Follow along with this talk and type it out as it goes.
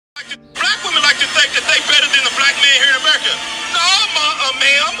Black women like to think that they better than the black man here in America. No,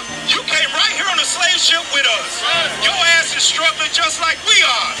 ma'am. You came right here on a slave ship with us. Your ass is struggling just like we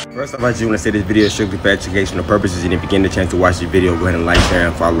are. First off, I just want to say this video is strictly for educational purposes. And if you get a chance to watch this video, go ahead and like, share,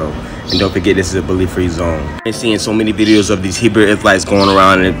 and follow. And don't forget, this is a bully-free zone. I've been seeing so many videos of these Hebrew Israelites going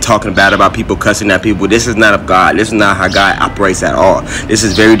around and talking bad about people, cussing at people. This is not of God. This is not how God operates at all. This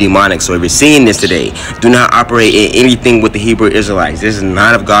is very demonic. So if you're seeing this today, do not operate in anything with the Hebrew Israelites. This is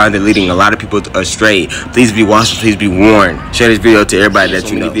not of God. They're leading a lot of people astray. Please be watchful. Please be warned. Share this video to everybody that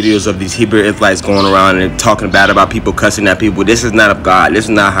you know. Videos of these Hebrew Israelites going around and talking bad about people, cussing at people. This is not of God. This is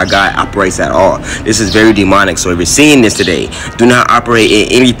not how God operates at all. This is very demonic. So if you're seeing this today, do not operate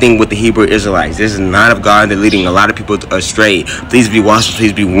in anything with the Hebrew Israelites. This is not of God. They're leading a lot of people astray. Please be watchful.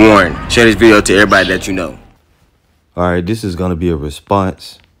 Please be warned. Share this video to everybody that you know. All right, this is going to be a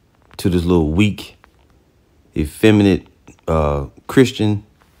response to this little weak, effeminate Christian.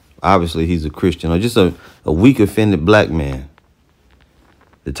 Obviously, he's a Christian, or just a weak, offended black man.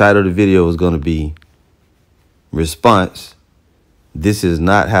 The title of the video is going to be Response, This is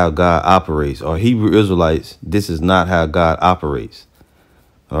Not How God Operates. Or Hebrew Israelites, This is Not How God Operates.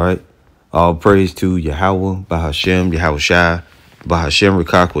 All right. All praise to YAHAWAH, BaHaSHam, YAHAWASHI, BaHaSHam,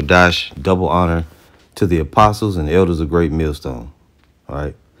 QADASH. Double honor to the apostles and elders of Great Millstone. All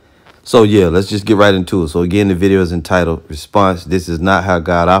right. So, yeah, let's just get right into it. So, again, the video is entitled Response, This is Not How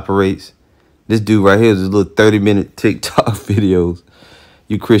God Operates. This dude right here is this little 30-minute TikTok videos.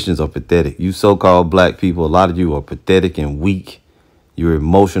 You Christians are pathetic. You so-called black people, a lot of you are pathetic and weak. You're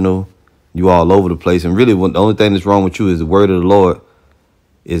emotional. You all over the place. And really, the only thing that's wrong with you is the word of the Lord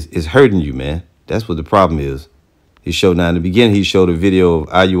is hurting you, man. That's what the problem is. He showed, now in the beginning, he showed a video of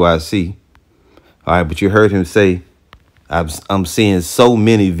IUIC. All right, but you heard him say, I'm seeing so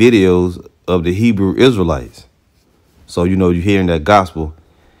many videos of the Hebrew Israelites. So, you know, you're hearing that gospel.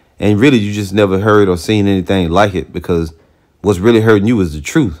 And really, you just never heard or seen anything like it, because what's really hurting you is the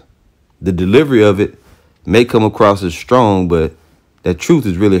truth. The delivery of it may come across as strong, but that truth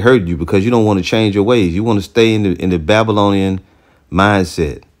is really hurting you because you don't want to change your ways. You want to stay in the Babylonian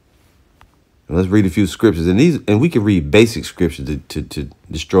mindset. Let's read a few scriptures. And we can read basic scriptures to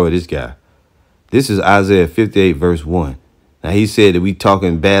destroy this guy. This is Isaiah 58, verse 1. Now, he said that we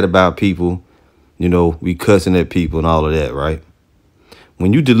talking bad about people, you know, we cussing at people and all of that, right?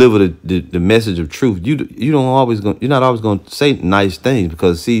 When you deliver the message of truth, you're not always going to say nice things,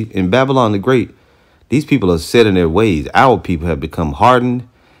 because, see, in Babylon the Great, these people are set in their ways. Our people have become hardened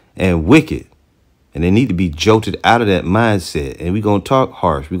and wicked, and they need to be jolted out of that mindset. And we're going to talk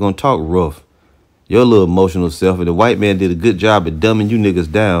harsh. We're going to talk rough. Your little emotional self, and the white man did a good job at dumbing you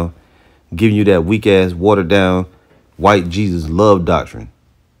niggas down, giving you that weak-ass, watered-down, white Jesus love doctrine,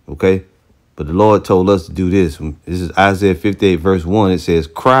 okay? But the Lord told us to do this. This is Isaiah 58, verse 1. It says,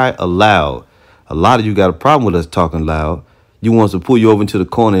 cry aloud. A lot of you got a problem with us talking loud. You want us to pull you over into the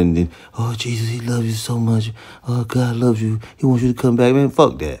corner and then, oh, Jesus, he loves you so much. Oh, God loves you. He wants you to come back. Man,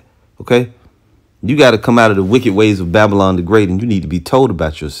 fuck that, okay? You got to come out of the wicked ways of Babylon the Great, and you need to be told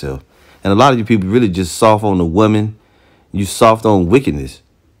about yourself. And a lot of you people really just soft on the women. You soft on wickedness.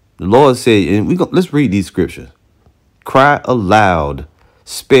 The Lord said, and let's read these scriptures. Cry aloud.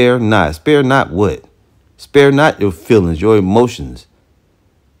 Spare not. Spare not what? Spare not your feelings, your emotions.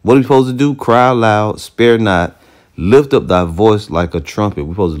 What are we supposed to do? Cry aloud. Spare not. Lift up thy voice like a trumpet.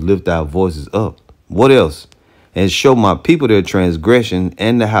 We're supposed to lift our voices up. What else? And show my people their transgression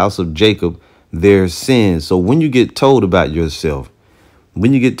and the house of Jacob their sins. So when you get told about yourself,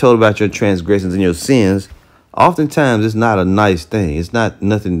 when you get told about your transgressions and your sins, oftentimes it's not a nice thing. It's not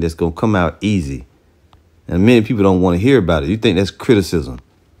nothing that's going to come out easy. And many people don't want to hear about it. You think that's criticism.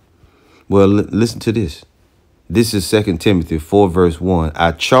 Well, listen to this. This is 2 Timothy 4, verse 1.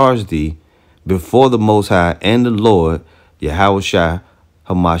 I charge thee before the Most High and the Lord, YAHAWASHI,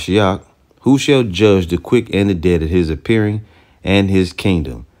 HaMashiach, who shall judge the quick and the dead at his appearing and his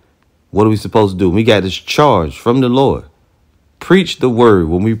kingdom. What are we supposed to do? We got this charge from the Lord. Preach the word.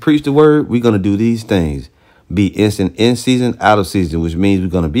 When we preach the word, we're going to do these things. Be instant, in season, out of season, which means we're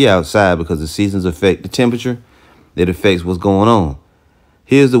going to be outside because the seasons affect the temperature. It affects what's going on.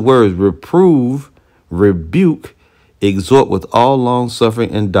 Here's the words: reprove, rebuke, exhort with all long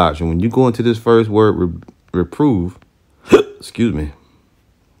suffering and doctrine. When you go into this first word, reprove, excuse me,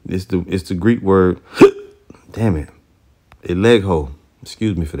 it's the Greek word, damn it, elegho.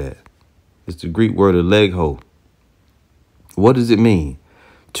 Excuse me for that. It's the Greek word elegho. What does it mean?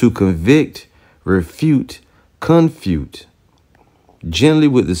 To convict, refute, confute, generally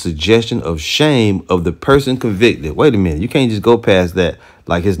with the suggestion of shame of the person convicted. Wait a minute. You can't just go past that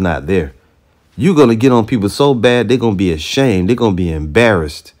like it's not there. You're going to get on people so bad, they're going to be ashamed. They're going to be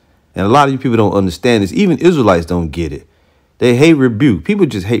embarrassed. And a lot of you people don't understand this. Even Israelites don't get it. They hate rebuke. People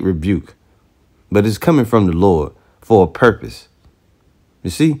just hate rebuke. But it's coming from the Lord for a purpose. You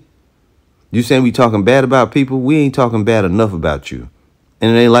see? You saying we talking bad about people? We ain't talking bad enough about you.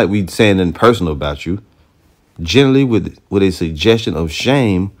 And it ain't like we saying anything personal about you. Generally with a suggestion of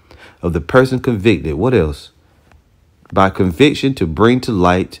shame of the person convicted. What else? By conviction, to bring to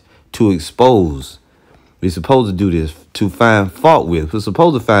light, to expose. We're supposed to do this to find fault with. We're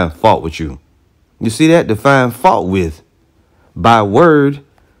supposed to find fault with you. You see that? To find fault with. By word,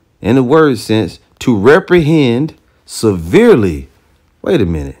 in the word sense, to reprehend severely. Wait a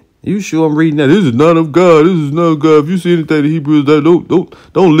minute. You sure I'm reading that? This is not of God. This is not of God. If you see anything in Hebrews,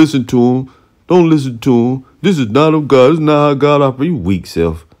 don't listen to him. Don't listen to him. This is not of God. This is not how God operates. You weak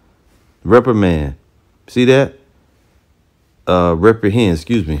self. Reprimand. See that? Reprehend,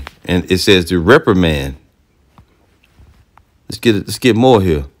 excuse me. And it says to reprimand. Let's get more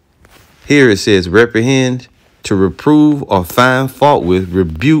here. Here it says reprehend, to reprove or find fault with,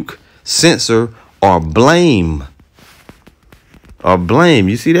 rebuke, censor, or blame. Or blame.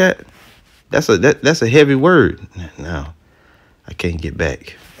 You see that? That's a heavy word. Now, I can't get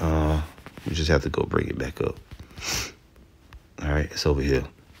back. We just have to go bring it back up. All right, it's over here.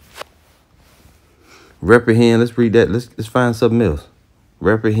 Reprehend. Let's read that. Let's find something else.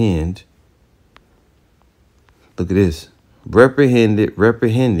 Reprehend. Look at this.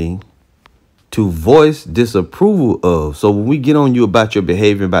 Reprehending, to voice disapproval of. So when we get on you about your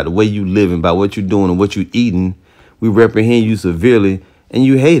behavior, about the way you living, about what you're doing and what you're eating, we reprehend you severely and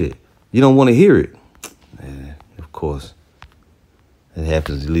you hate it. You don't want to hear it. And of course, it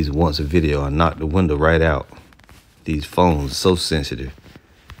happens at least once a video. I knock the window right out. These phones are so sensitive.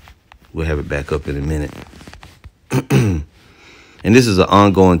 We'll have it back up in a minute. And this is an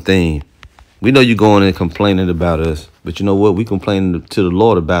ongoing thing. We know you're going and complaining about us, but you know what? We complaining to the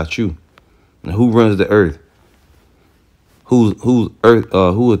Lord about you. And who runs the earth?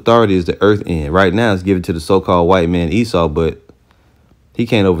 Who authority is the earth in? Right now it's given to the so-called white man Esau, but he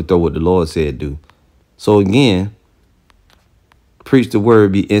can't overthrow what the Lord said do. So again, preach the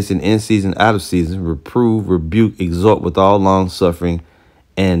word, be instant in season, out of season, reprove, rebuke, exhort with all long suffering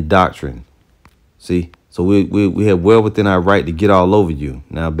and doctrine. See, so we have well within our right to get all over you.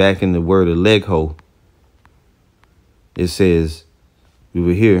 Now back in the word of legho, it says we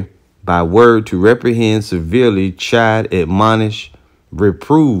were here by word to reprehend severely, chide, admonish,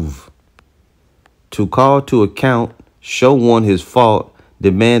 reprove, to call to account, show one his fault,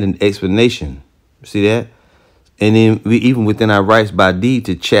 demand an explanation. See that? And then we even within our rights by deed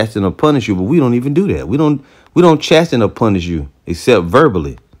to chasten or punish you, but we don't even do that. We don't chasten or punish you except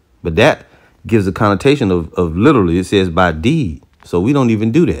verbally. But that gives a connotation of literally, it says by deed. So we don't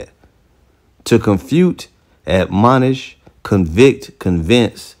even do that. To confute, admonish, convict,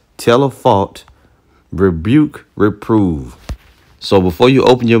 convince, tell a fault, rebuke, reprove. So before you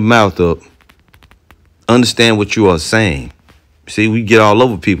open your mouth up, understand what you are saying. See, we get all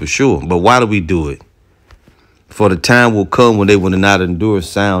over people, sure. But why do we do it? For the time will come when they will not endure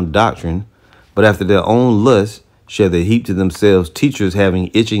sound doctrine, but after their own lust shall they heap to themselves teachers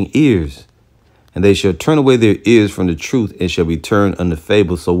having itching ears. And they shall turn away their ears from the truth and shall be turned unto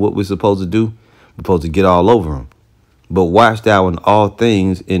fables. So what we're supposed to do? We're supposed to get all over them. But watch thou in all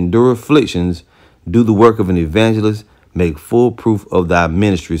things, endure afflictions, do the work of an evangelist, make full proof of thy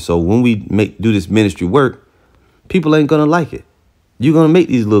ministry. So when we do this ministry work, people ain't going to like it. You're going to make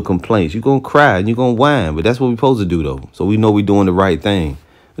these little complaints. You're going to cry and you're going to whine. But that's what we're supposed to do, though. So we know we're doing the right thing.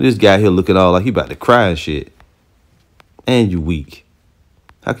 This guy here looking all like he about to cry and shit. And you weak.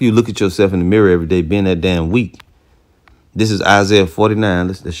 How can you look at yourself in the mirror every day being that damn weak? This is Isaiah 49.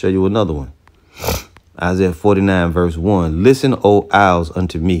 Let's show you another one. Isaiah 49 verse 1. Listen, O isles,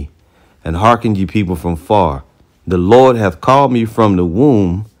 unto me, and hearken, ye people from far. The Lord hath called me from the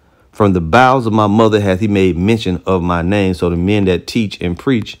womb. From the bowels of my mother hath he made mention of my name. So the men that teach and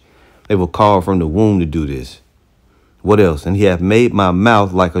preach, they will call from the womb to do this. What else? And he hath made my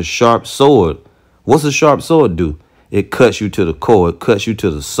mouth like a sharp sword. What's a sharp sword do? It cuts you to the core. It cuts you to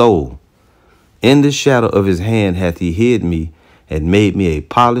the soul. In the shadow of his hand hath he hid me and made me a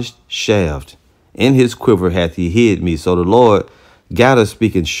polished shaft. In his quiver hath he hid me. So the Lord got us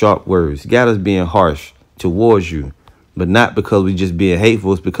speaking sharp words, got us being harsh towards you, but not because we just being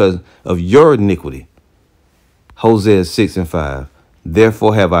hateful. It's because of your iniquity. Hosea 6:5.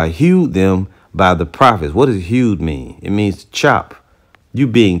 Therefore have I hewed them by the prophets. What does hewed mean? It means to chop. You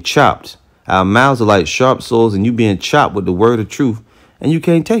being chopped. Our mouths are like sharp swords and you being chopped with the word of truth and you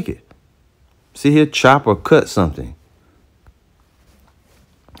can't take it. See here, chop or cut something.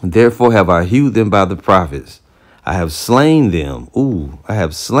 Therefore have I hewed them by the prophets. I have slain them. Ooh, I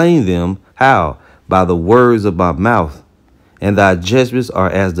have slain them. How? By the words of my mouth. And thy judgments are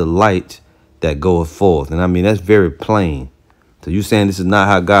as the light that goeth forth. And I mean, that's very plain. So you saying this is not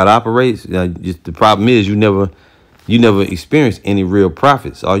how God operates? The problem is you never experienced any real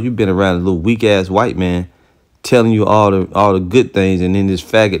prophets. All you've been around a little weak ass white man telling you all the good things, and then this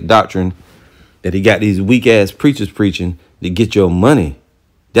faggot doctrine that he got these weak ass preachers preaching to get your money.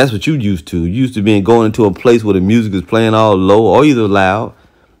 That's what you used to. You used to being going into a place where the music is playing all low or either loud,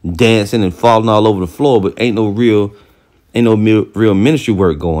 dancing and falling all over the floor, but ain't no real ministry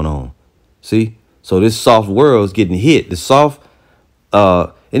work going on. See? So this soft world is getting hit. The soft,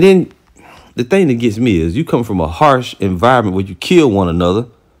 and then the thing that gets me is you come from a harsh environment where you kill one another,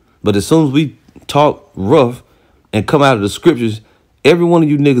 but as soon as we talk rough and come out of the scriptures, every one of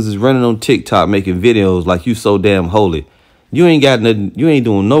you niggas is running on TikTok making videos like you so damn holy. You ain't got nothing. You ain't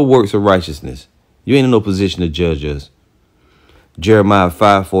doing no works of righteousness. You ain't in no position to judge us. Jeremiah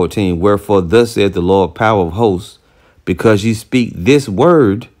 5:14. Wherefore thus saith the Lord, power of hosts, because ye speak this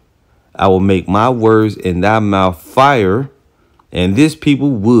word, I will make my words in thy mouth fire, and this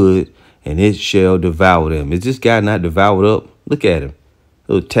people wood, and it shall devour them. Is this guy not devoured up? Look at him.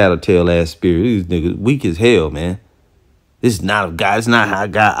 Little tattletale ass spirit. These niggas weak as hell, man. This is not of God. It's not how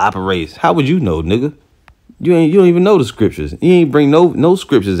God operates. How would you know, nigga? You don't even know the scriptures. You ain't bring no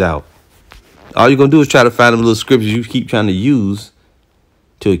scriptures out. All you're gonna do is try to find them little scriptures you keep trying to use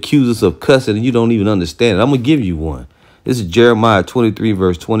to accuse us of cussing, and you don't even understand it. I'm gonna give you one. This is Jeremiah 23,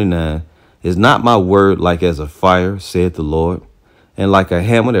 verse 29. Is not my word like as a fire, saith the Lord, and like a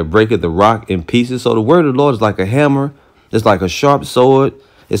hammer that breaketh the rock in pieces? So the word of the Lord is like a hammer. It's like a sharp sword.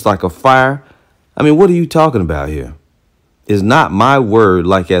 It's like a fire. I mean, what are you talking about here? Is not my word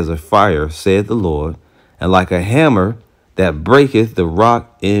like as a fire, saith the Lord, and like a hammer that breaketh the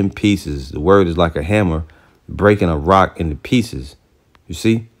rock in pieces? The word is like a hammer breaking a rock into pieces. You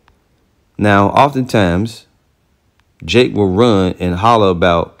see? Now, oftentimes, Jake will run and holler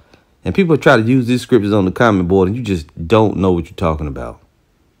about, and people try to use these scriptures on the comment board, and you just don't know what you're talking about.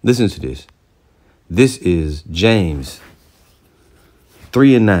 Listen to this. This is James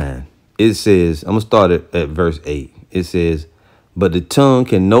 3:9. It says, I'm going to start at verse 8. It says, but the tongue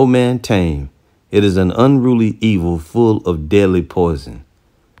can no man tame. It is an unruly evil full of deadly poison.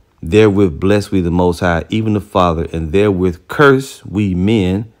 Therewith bless we the Most High, even the Father, and therewith curse we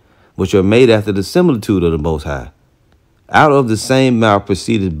men, which are made after the similitude of the Most High. Out of the same mouth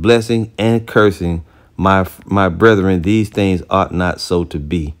proceeded blessing and cursing. My brethren, these things ought not so to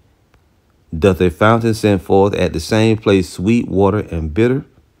be. Doth a fountain send forth at the same place sweet water and bitter?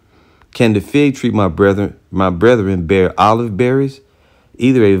 Can the fig tree, my brethren, bear olive berries,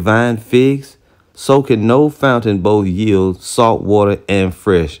 either a vine figs? So can no fountain both yield salt water and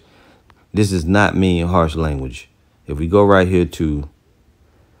fresh. This is not mean harsh language. If we go right here to,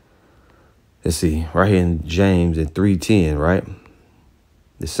 let's see, right here in James at 3:10, right?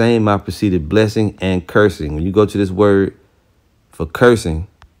 The same mouth proceeded blessing and cursing. When you go to this word for cursing,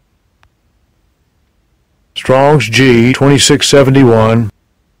 Strong's G 2671,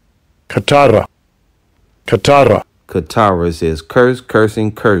 Katara. Katara, it says curse,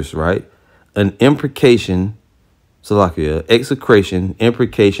 cursing, curse, right? An imprecation, Salakia, execration,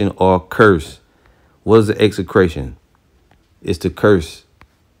 imprecation, or curse. What is the execration? It's to curse.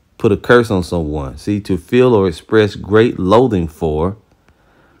 Put a curse on someone. See, to feel or express great loathing for.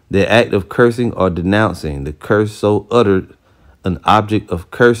 The act of cursing or denouncing. The curse so uttered, an object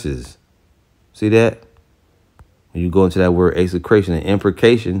of curses. See that? When you go into that word execration and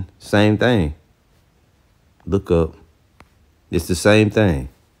imprecation, same thing. Look up. It's the same thing.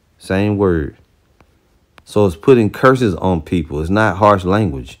 Same word. So it's putting curses on people. It's not harsh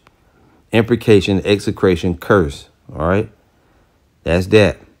language. Imprecation, execration, curse. All right. That's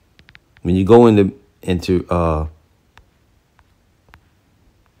that. When you go into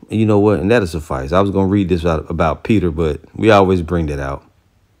you know what? And that'll suffice. I was going to read this about Peter, but we always bring that out.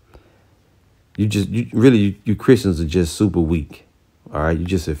 You Christians are just super weak. All right. You're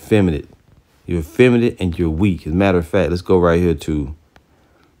just effeminate. You're effeminate and you're weak. As a matter of fact, let's go right here to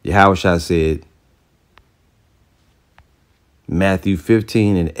YAHAWASHI said, Matthew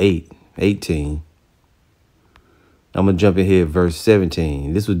 15 and 18. I'm going to jump in here at verse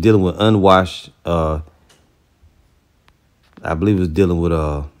 17. This was dealing with unwashed. I believe it was dealing with,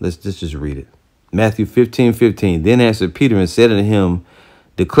 let's just read it. Matthew 15:15. Then answered Peter and said unto him,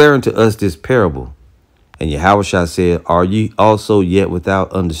 declare unto us this parable. And YAHAWASHI said, are ye also yet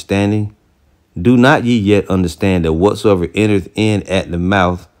without understanding? Do not ye yet understand that whatsoever entereth in at the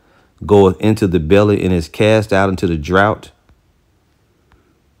mouth goeth into the belly and is cast out into the drought?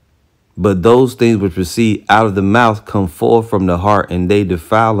 But those things which proceed out of the mouth come forth from the heart, and they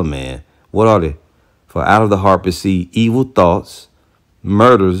defile a man. What are they? For out of the heart proceed evil thoughts,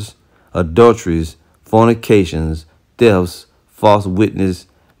 murders, adulteries, fornications, thefts, false witness,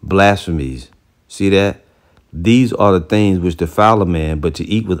 blasphemies. See that? These are the things which defile a man, but to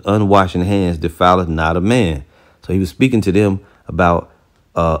eat with unwashed hands defileth not a man. So he was speaking to them about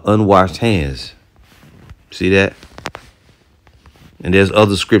unwashed hands. See that? And there's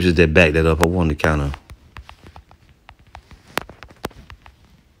other scriptures that back that up. I wanted to kind of.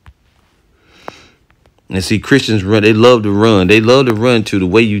 And see, Christians run. They love to run. They love to run to the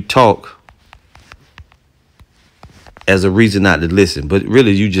way you talk as a reason not to listen. But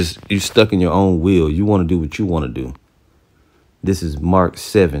really, you stuck in your own will. You want to do what you want to do. This is Mark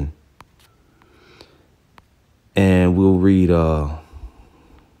 7. And we'll read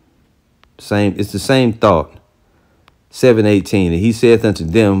it's the same thought. 7:18. And he saith unto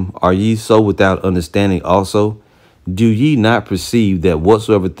them, Are ye so without understanding also? Do ye not perceive that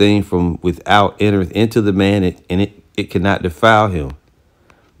whatsoever thing from without entereth into the man, it cannot defile him?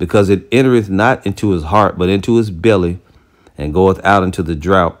 Because it entereth not into his heart, but into his belly, and goeth out into the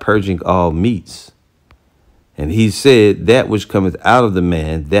drought, purging all meats. And he said, That which cometh out of the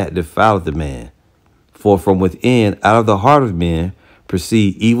man, that defileth the man. For from within, out of the heart of men,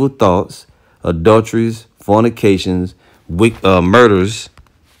 proceed evil thoughts, adulteries, fornications, murders,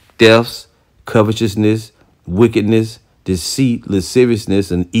 thefts, covetousness, wickedness, deceit,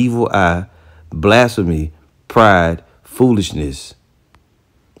 lasciviousness, an evil eye, blasphemy, pride, foolishness.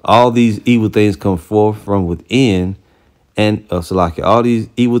 All these evil things come forth from within, and all these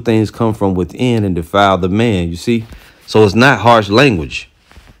evil things come from within and defile the man. You see, so it's not harsh language.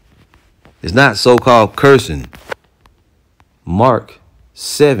 It's not so-called cursing. Mark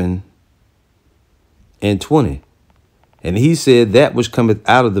 7:20. And he said, That which cometh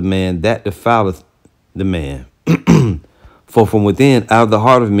out of the man, that defileth the man. For from within, out of the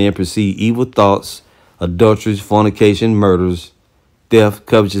heart of men, proceed evil thoughts, adulteries, fornication, murders, theft,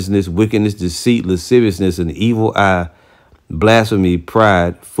 covetousness, wickedness, deceit, lasciviousness, an evil eye, blasphemy,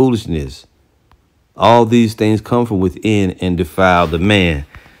 pride, foolishness. All these things come from within and defile the man.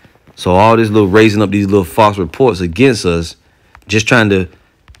 So all this little raising up these little false reports against us, just trying to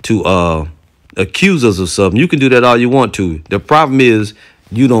accuse us of something. You can do that all you want to. The problem is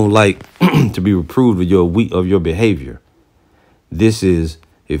you don't like to be reproved of your behavior. This is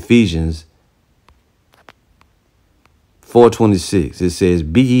Ephesians 4:26. It says,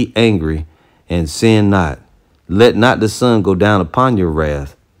 Be ye angry and sin not. Let not the sun go down upon your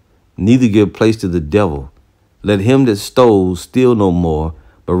wrath, neither give place to the devil. Let him that stole steal no more,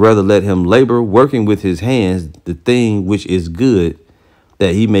 but rather let him labor, working with his hands the thing which is good,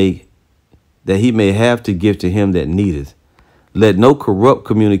 that he may have to give to him that needeth. Let no corrupt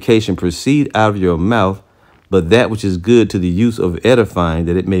communication proceed out of your mouth, but that which is good to the use of edifying,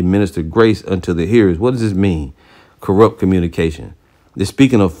 that it may minister grace unto the hearers. What does this mean? Corrupt communication. They're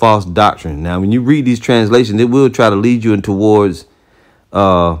speaking of false doctrine. Now, when you read these translations, it will try to lead you in towards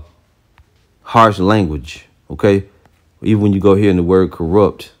harsh language. Okay, even when you go here in the word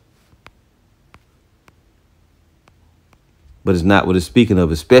corrupt. But it's not what it's speaking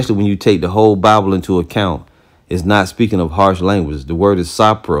of, especially when you take the whole Bible into account. It's not speaking of harsh language. The word is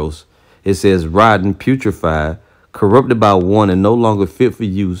sapros. It says rotten, putrefied, corrupted by one and no longer fit for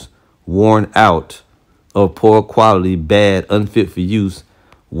use, worn out, of poor quality, bad, unfit for use,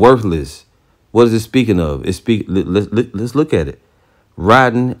 worthless. What is it speaking of? Let's look at it.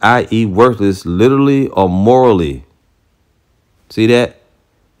 Rotten, i.e. worthless, literally or morally. See that?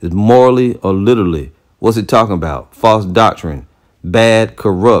 It's morally or literally. What's it talking about? False doctrine, bad,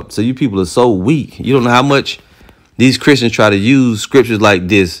 corrupt. So you people are so weak. You don't know how much these Christians try to use scriptures like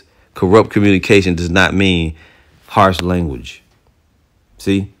this. Corrupt communication does not mean harsh language.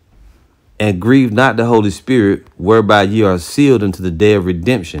 See? And grieve not the Holy Spirit, whereby ye are sealed unto the day of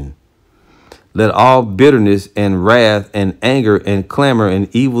redemption. Let all bitterness and wrath and anger and clamor and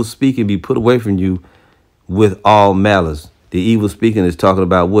evil speaking be put away from you with all malice. The evil speaking is talking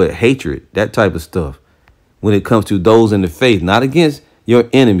about what? Hatred, that type of stuff. When it comes to those in the faith, not against your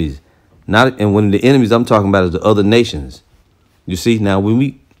enemies. And when the enemies I'm talking about is the other nations. You see, now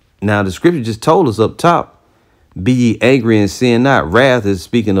the scripture just told us up top, be ye angry and sin not. Wrath is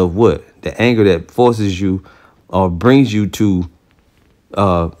speaking of what? The anger that forces you or brings you to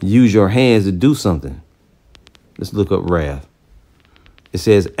use your hands to do something. Let's look up wrath. It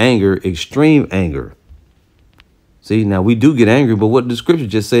says anger, extreme anger. See, now we do get angry, but what did the scripture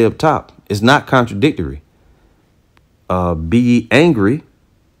just say up top? It's not contradictory. Be ye angry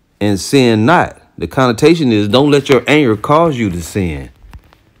and sin not. The connotation is don't let your anger cause you to sin.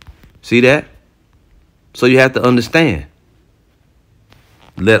 See that? So you have to understand.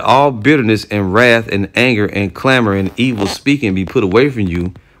 Let all bitterness and wrath and anger and clamor and evil speaking be put away from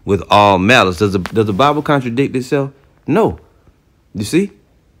you with all malice. Does the Bible contradict itself? No. You see?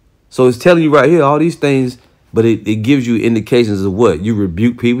 So it's telling you right here all these things, but it gives you indications of what? You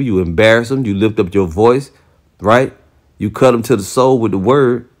rebuke people, you embarrass them, you lift up your voice, right? You cut them to the soul with the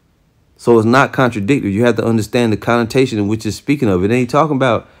word. So it's not contradictory. You have to understand the connotation in which it's speaking of. It ain't talking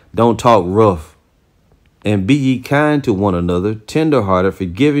about don't talk rough. And be ye kind to one another, tenderhearted,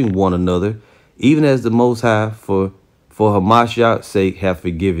 forgiving one another, even as the Most High for Hamashiach's sake have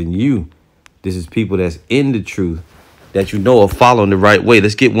forgiven you. This is people that's in the truth that you know are following the right way.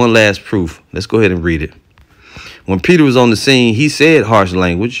 Let's get one last proof. Let's go ahead and read it. When Peter was on the scene, he said harsh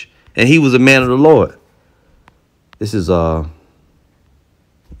language, and he was a man of the Lord. This is I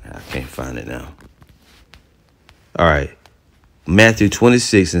can't find it now. All right. Matthew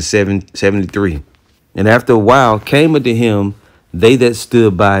 26 and 73. And after a while came unto him they that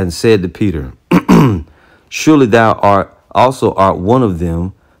stood by and said to Peter, surely thou also art one of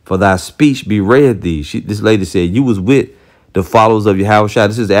them, for thy speech bewrayeth thee. This lady said, you was with the followers of YAHAWASHI.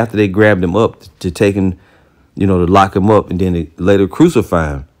 This is after they grabbed him up to take him, to lock him up and then they later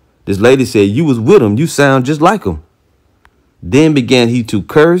crucify him. This lady said, you was with him. You sound just like him. Then began he to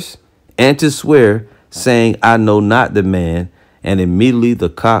curse and to swear, saying, I know not the man. And immediately the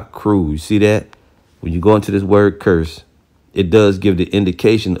cock crew. You see that? When you go into this word curse, it does give the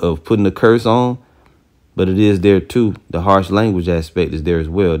indication of putting a curse on, but it is there too. The harsh language aspect is there as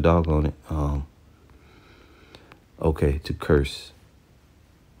well. Doggone it. Okay, to curse.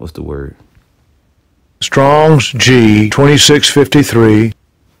 What's the word? Strong's G 2653.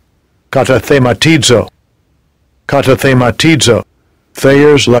 Katathematizo. Katathematizo.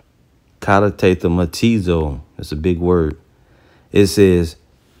 Thayer's like. Katathematizo. That's a big word. It says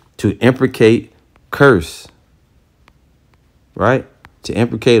to imprecate, curse. Right? To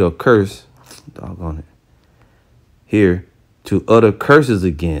imprecate or curse. Doggone it. Here, to utter curses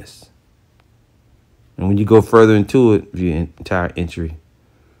against. And when you go further into it, the entire entry,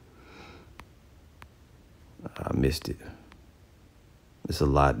 I missed it. It's a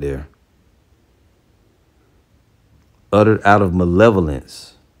lot there. Uttered out of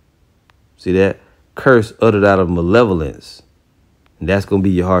malevolence. See that? Curse uttered out of malevolence. And that's going to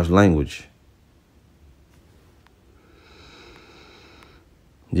be your harsh language.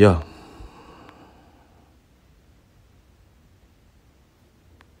 Yeah.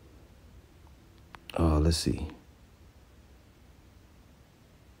 Let's see.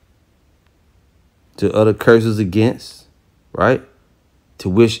 To utter curses against, right? To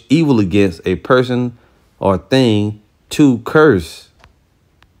wish evil against a person or thing, to curse.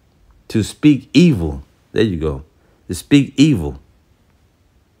 To speak evil. There you go. To speak evil.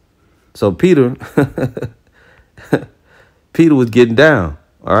 So Peter, Peter was getting down,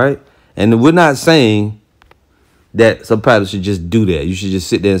 all right? And we're not saying that somebody should just do that. You should just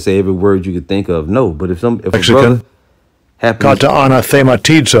sit there and say every word you could think of. No, but if a brother happens...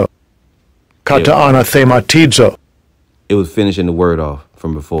 Kataanathematizo. Kataanathematizo. It was finishing the word off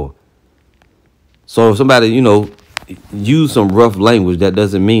from before. So if somebody, use some rough language, that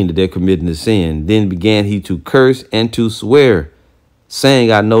doesn't mean that they're committing a sin. Then began he to curse and to swear,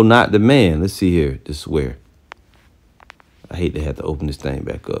 saying, I know not the man. Let's see here, to swear. I hate to have to open this thing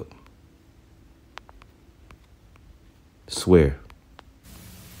back up. Swear.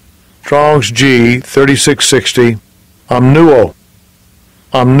 Strong's G 3660. Omnuo.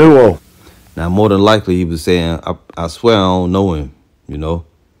 Omnuo. Now, more than likely, he was saying, I swear I don't know him,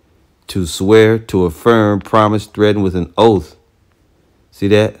 To swear, to affirm, promise, threaten with an oath. See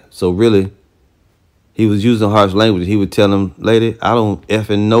that? So really, he was using harsh language. He would tell him, lady, I don't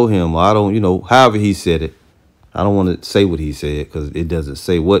effing know him. Or I don't, however he said it. I don't want to say what he said because it doesn't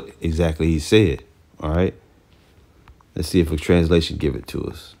say what exactly he said. All right. Let's see if a translation give it to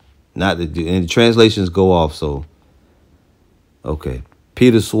us. Not that, and the translations go off. So, okay.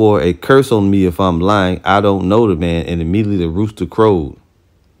 Peter swore a curse on me if I'm lying. I don't know the man. And immediately the rooster crowed.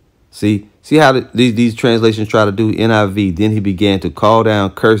 See how these translations try to do NIV. Then he began to call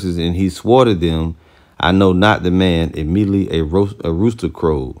down curses and he swore to them, I know not the man. Immediately a rooster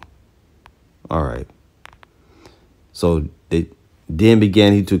crowed. All right. So then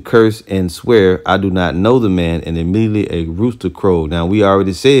began he to curse and swear, I do not know the man. And immediately a rooster crowed. Now we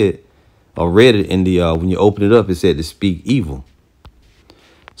already said or read it in the when you open it up, it said to speak evil.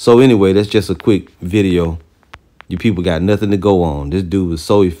 So anyway, that's just a quick video. You people got nothing to go on. This dude was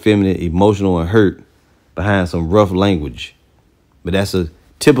so effeminate, emotional, and hurt behind some rough language. But that's a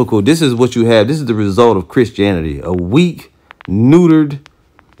typical, this is what you have. This is the result of Christianity. A weak, neutered,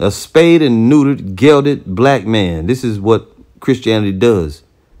 A spayed and neutered, gelded black man. This is what Christianity does.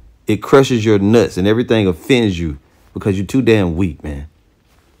 It crushes your nuts and everything offends you because you're too damn weak, man.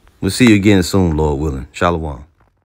 We'll see you again soon, Lord willing. Shalom.